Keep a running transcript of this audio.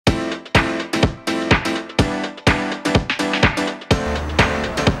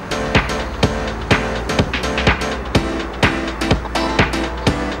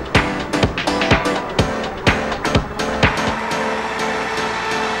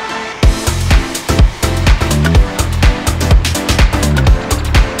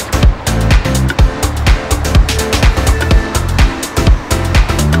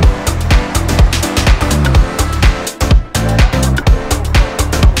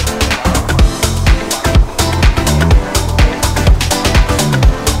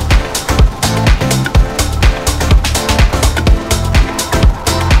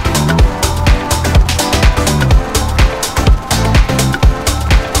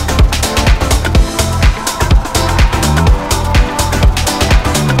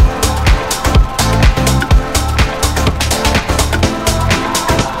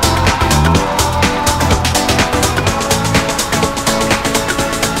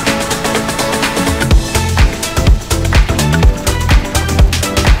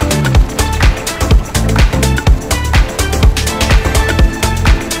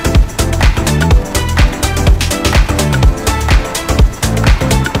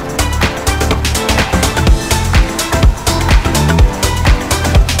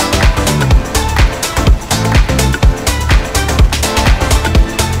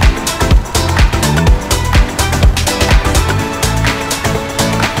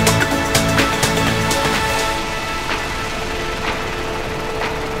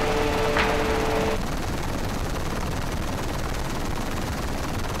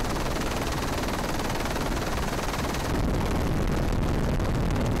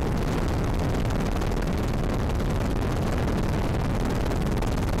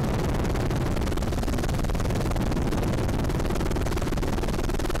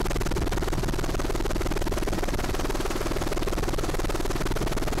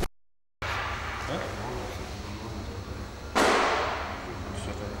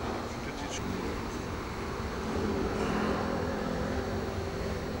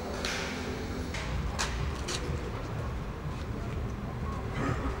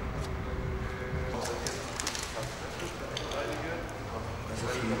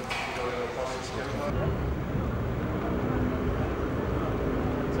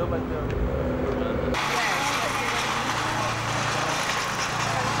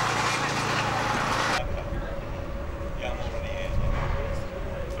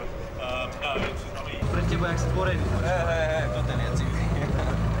läksid Voreli? Tutte le azioni.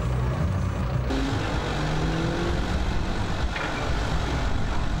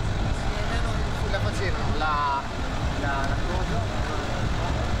 La facevano la cosa.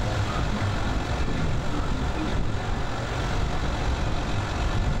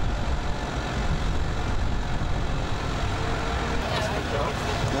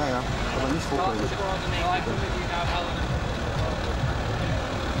 Ja, aber nicht vorkommen.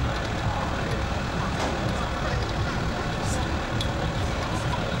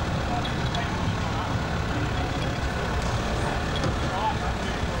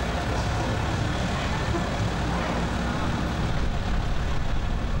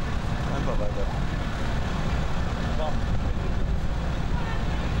 Einfach weiter.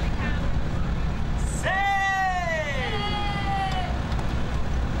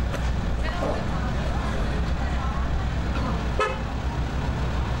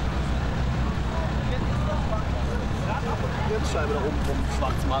 Jetzt schreiben wir da oben vom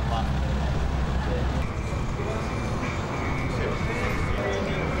schwarzen Markt war.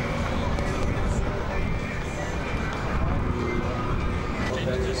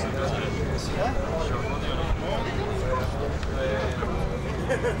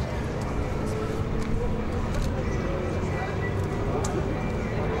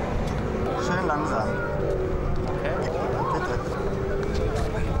 Schön langsam. Okay. Bitte.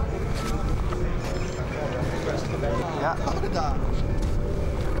 Ja. Da.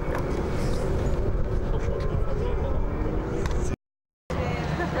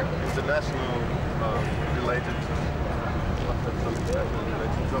 International related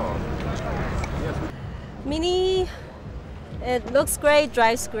job. Mini, it looks great,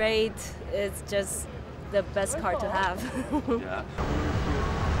 drives great. It's just the best car to have. Yeah.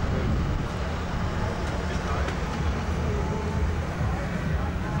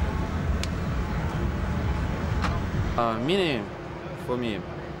 Mini, for me,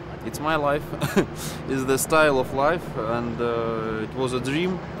 it's my life, it's the style of life, and it was a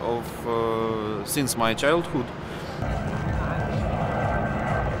dream of since my childhood.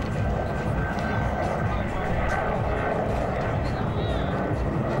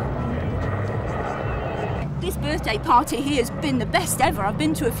 This birthday party here has been the best ever. I've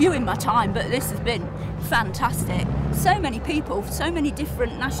been to a few in my time, but this has been fantastic. So many people, so many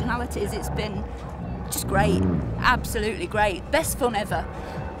different nationalities. It's been just great, absolutely great. Best fun ever.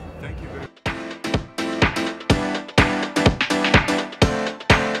 Thank you very much.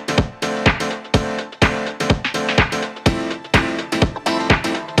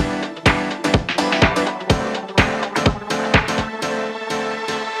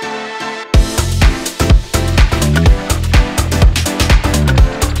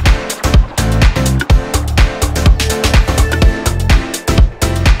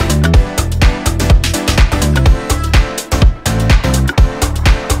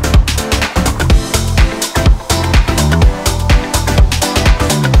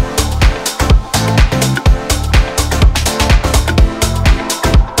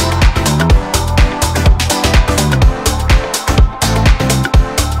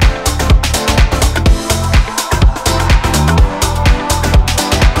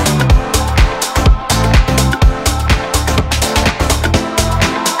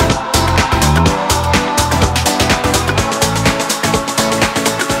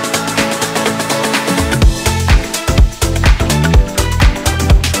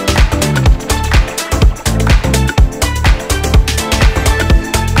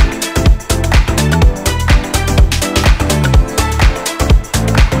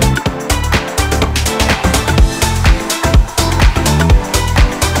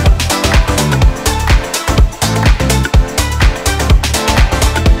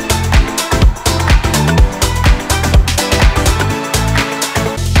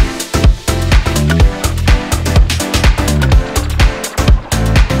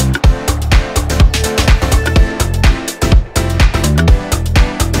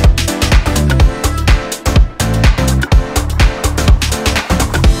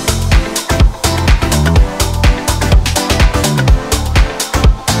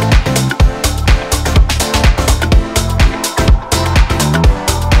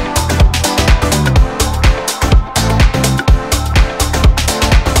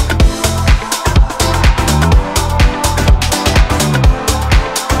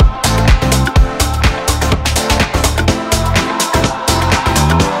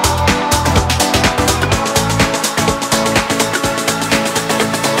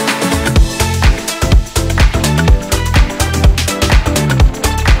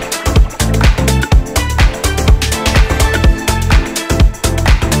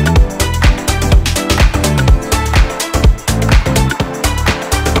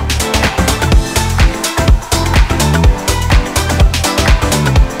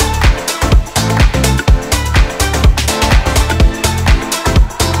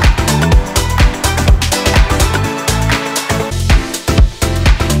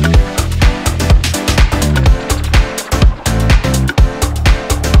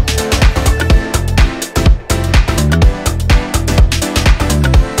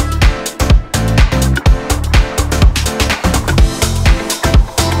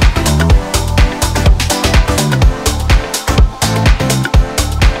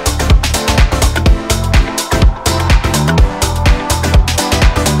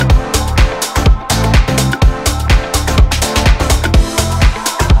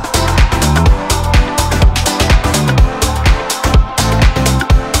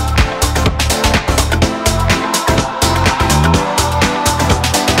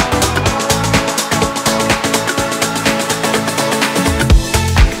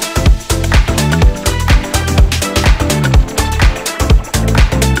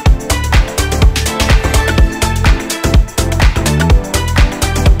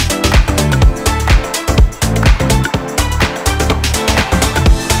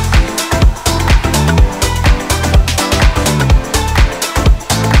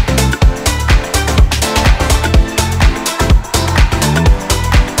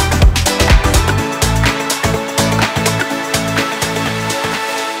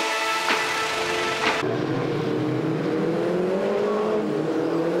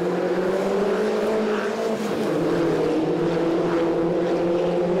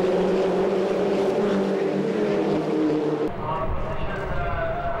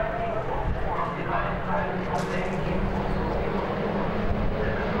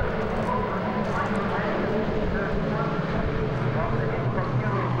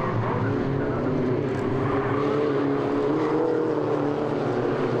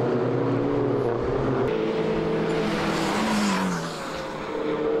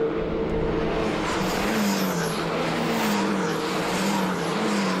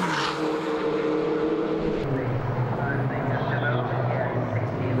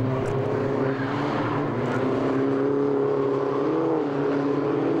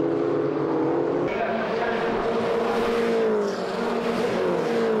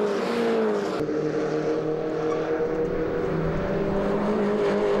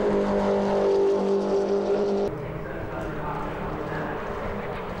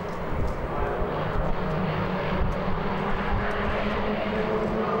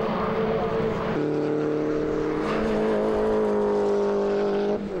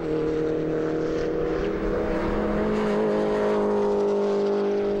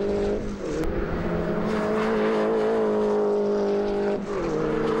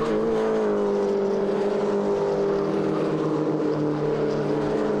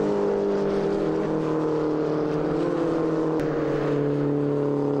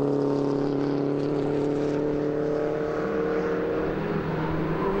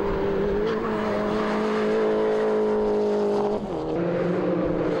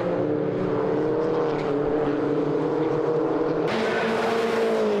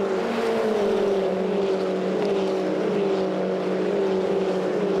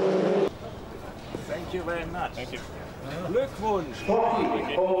 much. Thank you. Glückwunsch.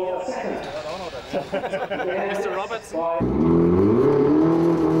 Mr. Roberts.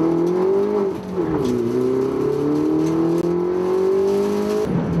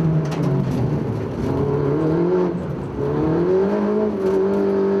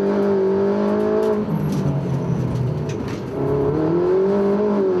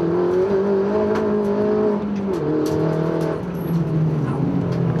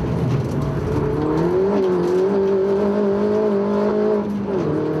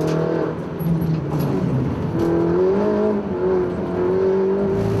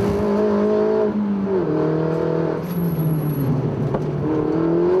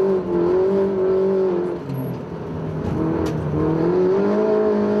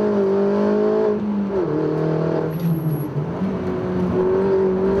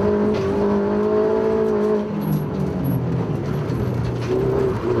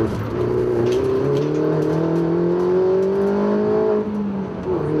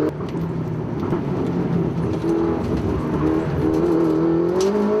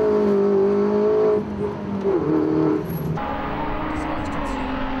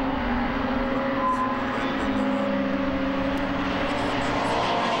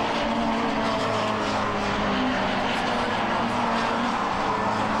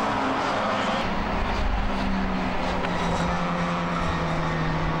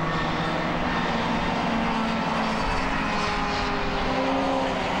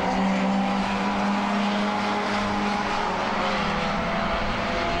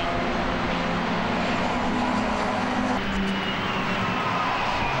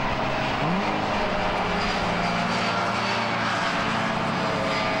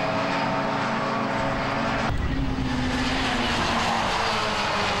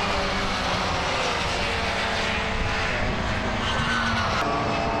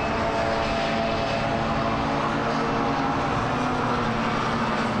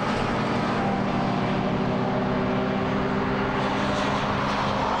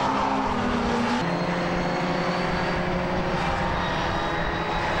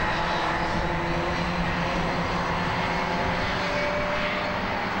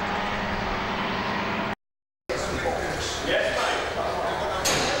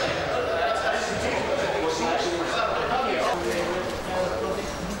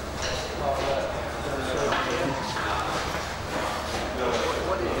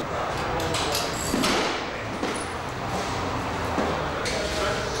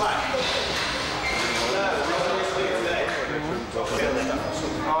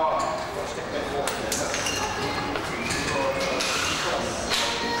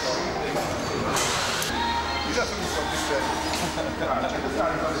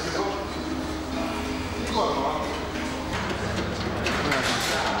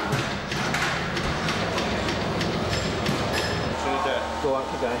 Go on,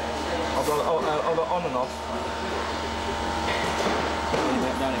 keep going. I've got on and off.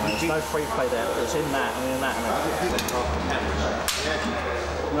 There's no free play there. It's in that and in that and that.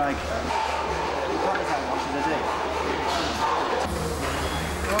 Right. What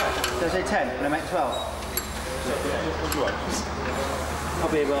does it do? 10 and I make 12.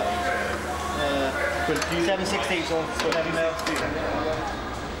 I'll be about 7/16 or whatever mil.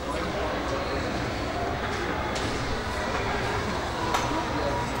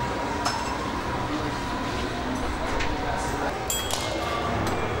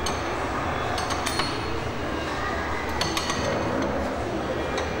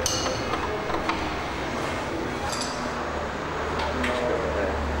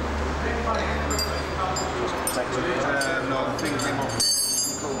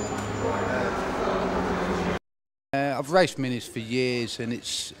 I've raced minis for years, and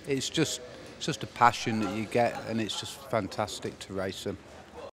it's just a passion that you get, and it's just fantastic to race them.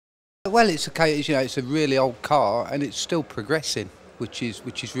 Well, it's it's a really old car, and it's still progressing, which is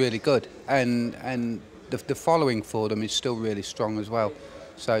really good, and the following for them is still really strong as well.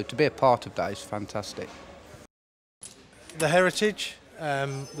 So to be a part of that is fantastic. The heritage,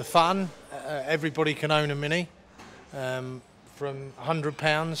 the fun. Everybody can own a mini, from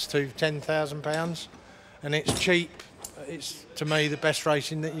 £100 to £10,000, and it's cheap. It's, to me, the best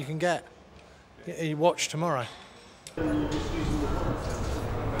racing that you can get. You watch tomorrow.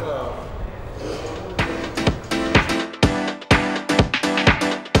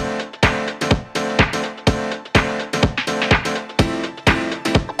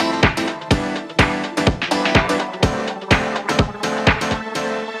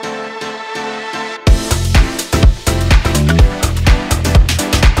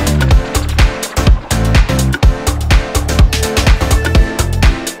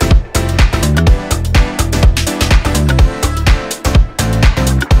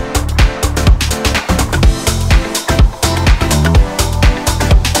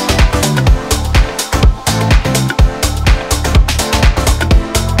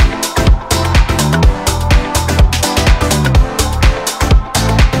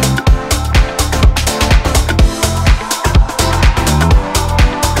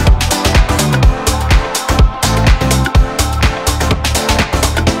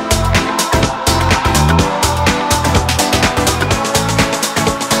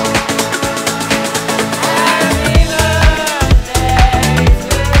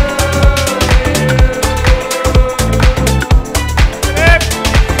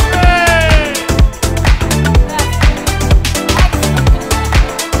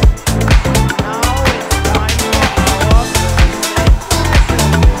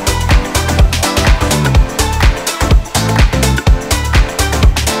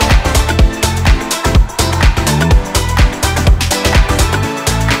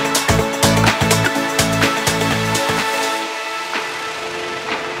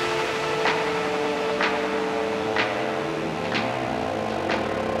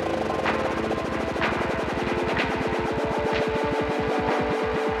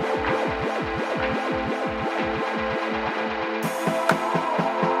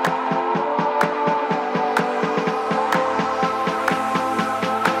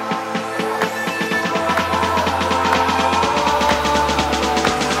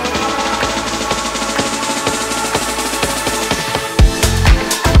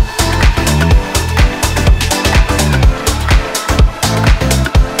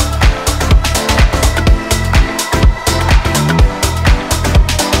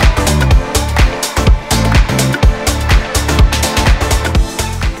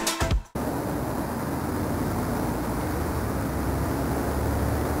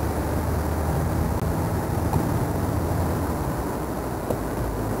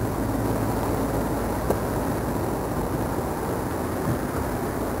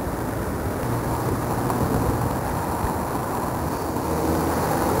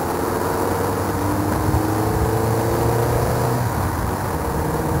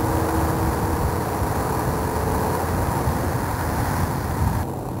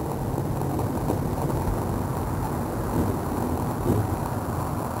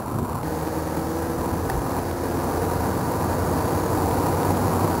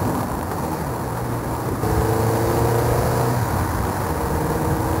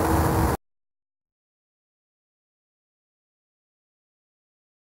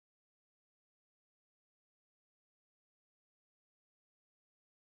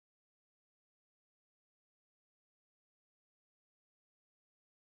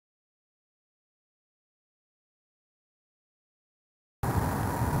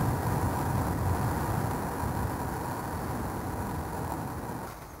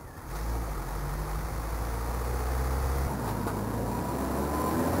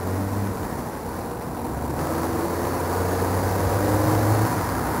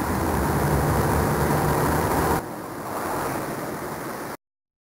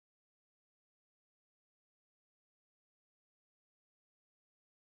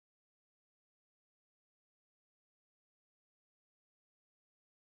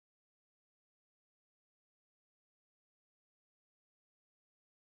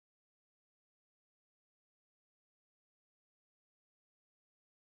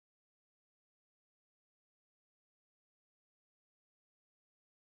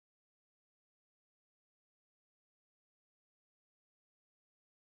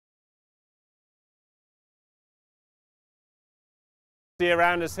 See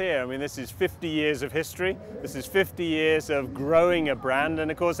around us here, I mean, this is 50 years of history. This is 50 years of growing a brand, and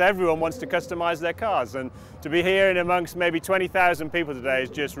of course everyone wants to customize their cars, and to be here in amongst maybe 20,000 people today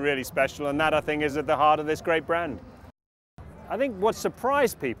is just really special, and that I think is at the heart of this great brand. I think what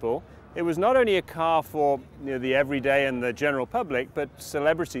surprised people, it was not only a car for the everyday and the general public, but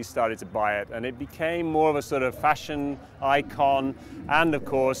celebrities started to buy it, and it became more of a sort of fashion icon, and of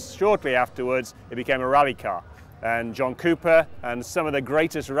course shortly afterwards it became a rally car. And John Cooper and some of the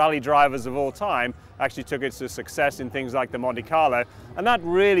greatest rally drivers of all time actually took it to success in things like the Monte Carlo, and that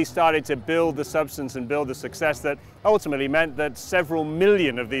really started to build the substance and build the success that ultimately meant that several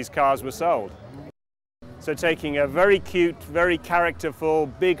million of these cars were sold. So taking a very cute, very characterful,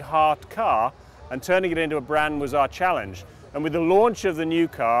 big heart car and turning it into a brand was our challenge. And with the launch of the new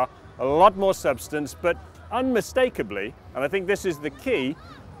car, a lot more substance, but unmistakably, and I think this is the key,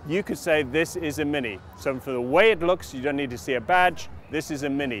 you could say this is a Mini. So for the way it looks, you don't need to see a badge, this is a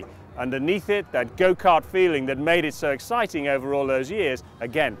Mini. Underneath it, that go-kart feeling that made it so exciting over all those years,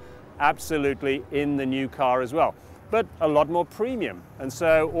 again, absolutely in the new car as well, but a lot more premium. And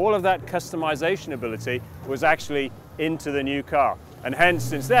so all of that customization ability was actually into the new car. And hence,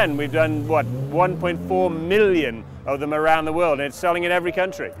 since then, we've done, what, 1.4 million of them around the world, and it's selling in every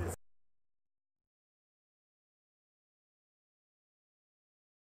country.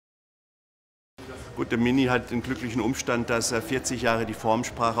 Gut, der Mini hat den glücklichen Umstand, dass er 40 Jahre die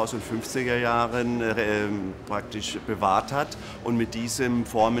Formsprache aus den 50er Jahren praktisch bewahrt hat. Und mit diesem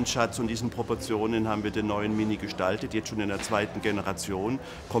Formenschatz und diesen Proportionen haben wir den neuen Mini gestaltet, jetzt schon in der zweiten Generation.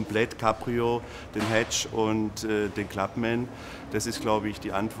 Komplett Cabrio, den Hatch und den Clubman. Das ist, glaube ich,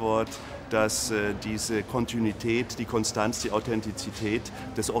 die Antwort, dass diese Kontinuität, die Konstanz, die Authentizität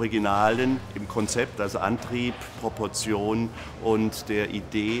des Originalen im Konzept, also Antrieb, Proportion und der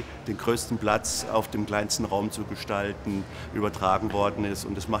Idee, den größten Platz auf dem kleinsten Raum zu gestalten, übertragen worden ist.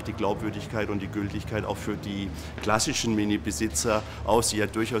 Und das macht die Glaubwürdigkeit und die Gültigkeit auch für die klassischen Mini-Besitzer aus, die ja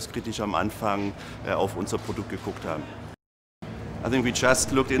durchaus kritisch am Anfang auf unser Produkt geguckt haben. I think we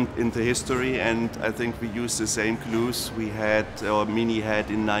just looked into history, and I think we used the same clues we had, or Mini had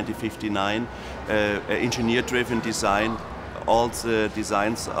in 1959, engineer-driven design. All the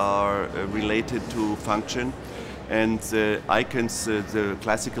designs are related to function, and the icons, the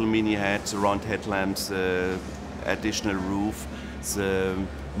classical Mini had the round headlamps, additional roof, the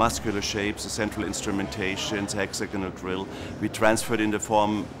muscular shapes, the central instrumentation, the hexagonal grille. We transferred in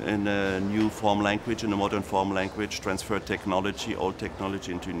a new form language, in a modern form language, transferred technology, old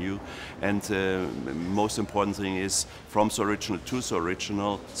technology into new. And the most important thing is from the original to the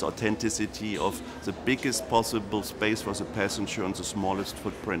original, the authenticity of the biggest possible space for the passenger and the smallest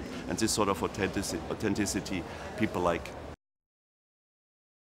footprint. And this sort of authenticity people like.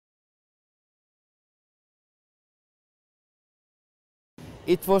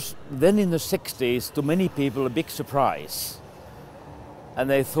 It was then in the 60s to many people a big surprise, and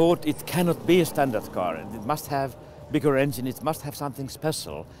they thought it cannot be a standard car, it must have bigger engine, it must have something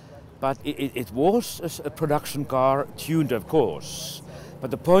special. But it was a production car, tuned of course,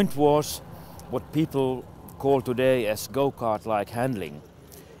 but the point was what people call today as go-kart-like handling.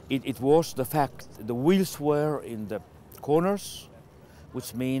 It was the fact the wheels were in the corners,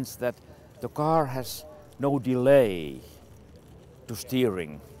 which means that the car has no delay to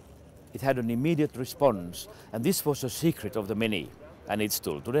steering. It had an immediate response, and this was a secret of the Mini, and it's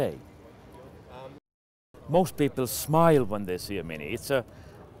still today. Most people smile when they see a Mini.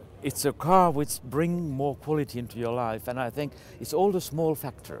 It's a car which brings more quality into your life, and I think it's all the small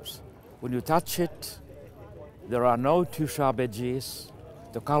factors. When you touch it, there are no too sharp edges,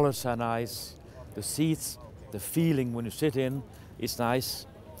 the colors are nice, the seats, the feeling when you sit in is nice.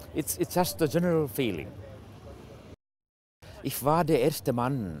 It's just the general feeling. Ich war der erste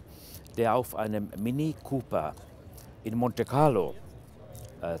Mann, der auf einem Mini Cooper in Monte Carlo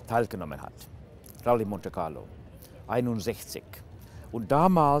teilgenommen hat. Rallye Monte Carlo, 61. Und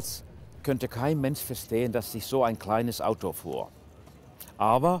damals könnte kein Mensch verstehen, dass sich so ein kleines Auto fuhr.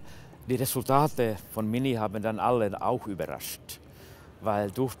 Aber die Resultate von Mini haben dann alle auch überrascht,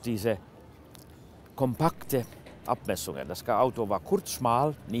 weil durch diese kompakte Abmessungen, das Auto war kurz,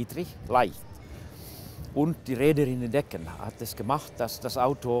 schmal, niedrig, leicht. Und die Räder in den Decken hat es gemacht, dass das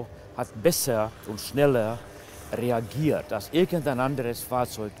Auto hat besser und schneller reagiert als irgendein anderes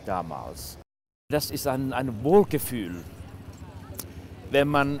Fahrzeug damals. Das ist ein Wohlgefühl, wenn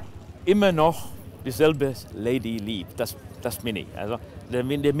man immer noch dieselbe Lady liebt, das Mini. Also der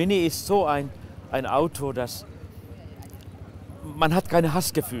Mini ist so ein Auto, dass man hat keine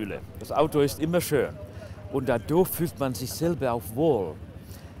Hassgefühle. Das Auto ist immer schön und dadurch fühlt man sich selber auch wohl,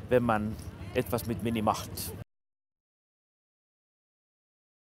 wenn man etwas mit Mini macht.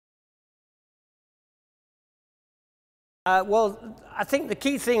 Well, I think the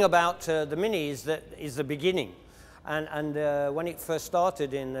key thing about the Mini is the beginning. And when it first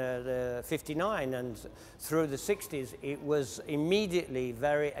started in the 59 and through the 60s, it was immediately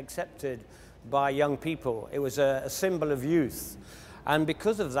very accepted by young people. It was a symbol of youth. And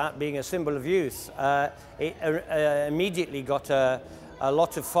because of that being a symbol of youth, it immediately got a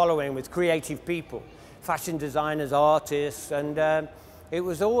lot of following with creative people, fashion designers, artists, and it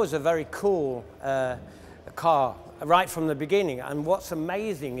was always a very cool car right from the beginning. And what's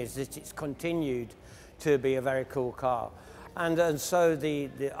amazing is that it's continued to be a very cool car. And so the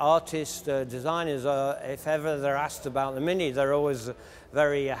artists, designers, if ever they're asked about the Mini, they're always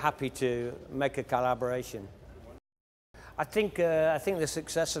very happy to make a collaboration. I think the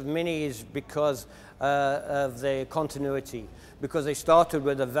success of Mini is because of the continuity, because they started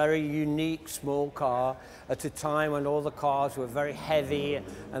with a very unique small car at a time when all the cars were very heavy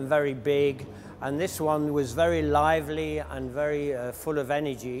and very big, and this one was very lively and very full of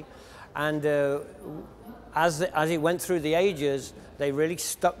energy. And as it went through the ages, they really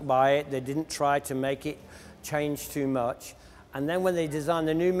stuck by it. They didn't try to make it change too much. And then when they designed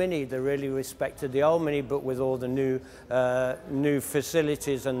the new Mini, they really respected the old Mini, but with all the new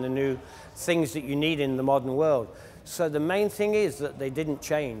facilities and the new things that you need in the modern world. So the main thing is that they didn't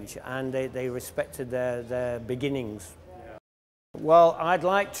change, and they respected their beginnings. Well, I'd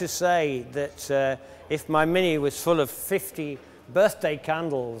like to say that if my Mini was full of 50 birthday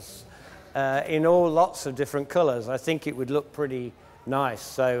candles in all lots of different colours, I think it would look pretty nice.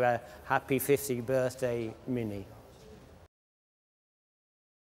 So happy 50th birthday, Mini.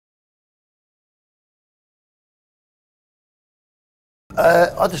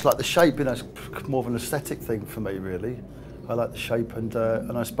 I just like the shape, you know, it's more of an aesthetic thing for me, really. I like the shape, and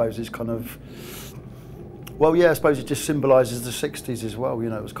I suppose it's kind of, well, yeah, I suppose it just symbolises the 60s as well, you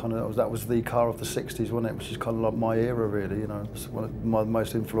know. It was kind of, that was the car of the 60s, wasn't it? Which is kind of like my era, really, you know. It's one of my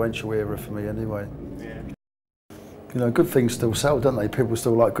most influential era for me, anyway. Yeah. You know, good things still sell, don't they? People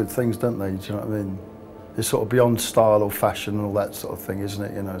still like good things, don't they? Do you know what I mean? It's sort of beyond style or fashion and all that sort of thing, isn't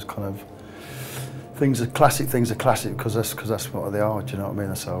it? You know, it's kind of, things are classic because that's what they are, do you know what I mean?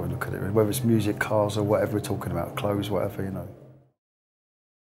 That's how I look at it. Whether it's music, cars or whatever we're talking about, clothes, whatever, you know.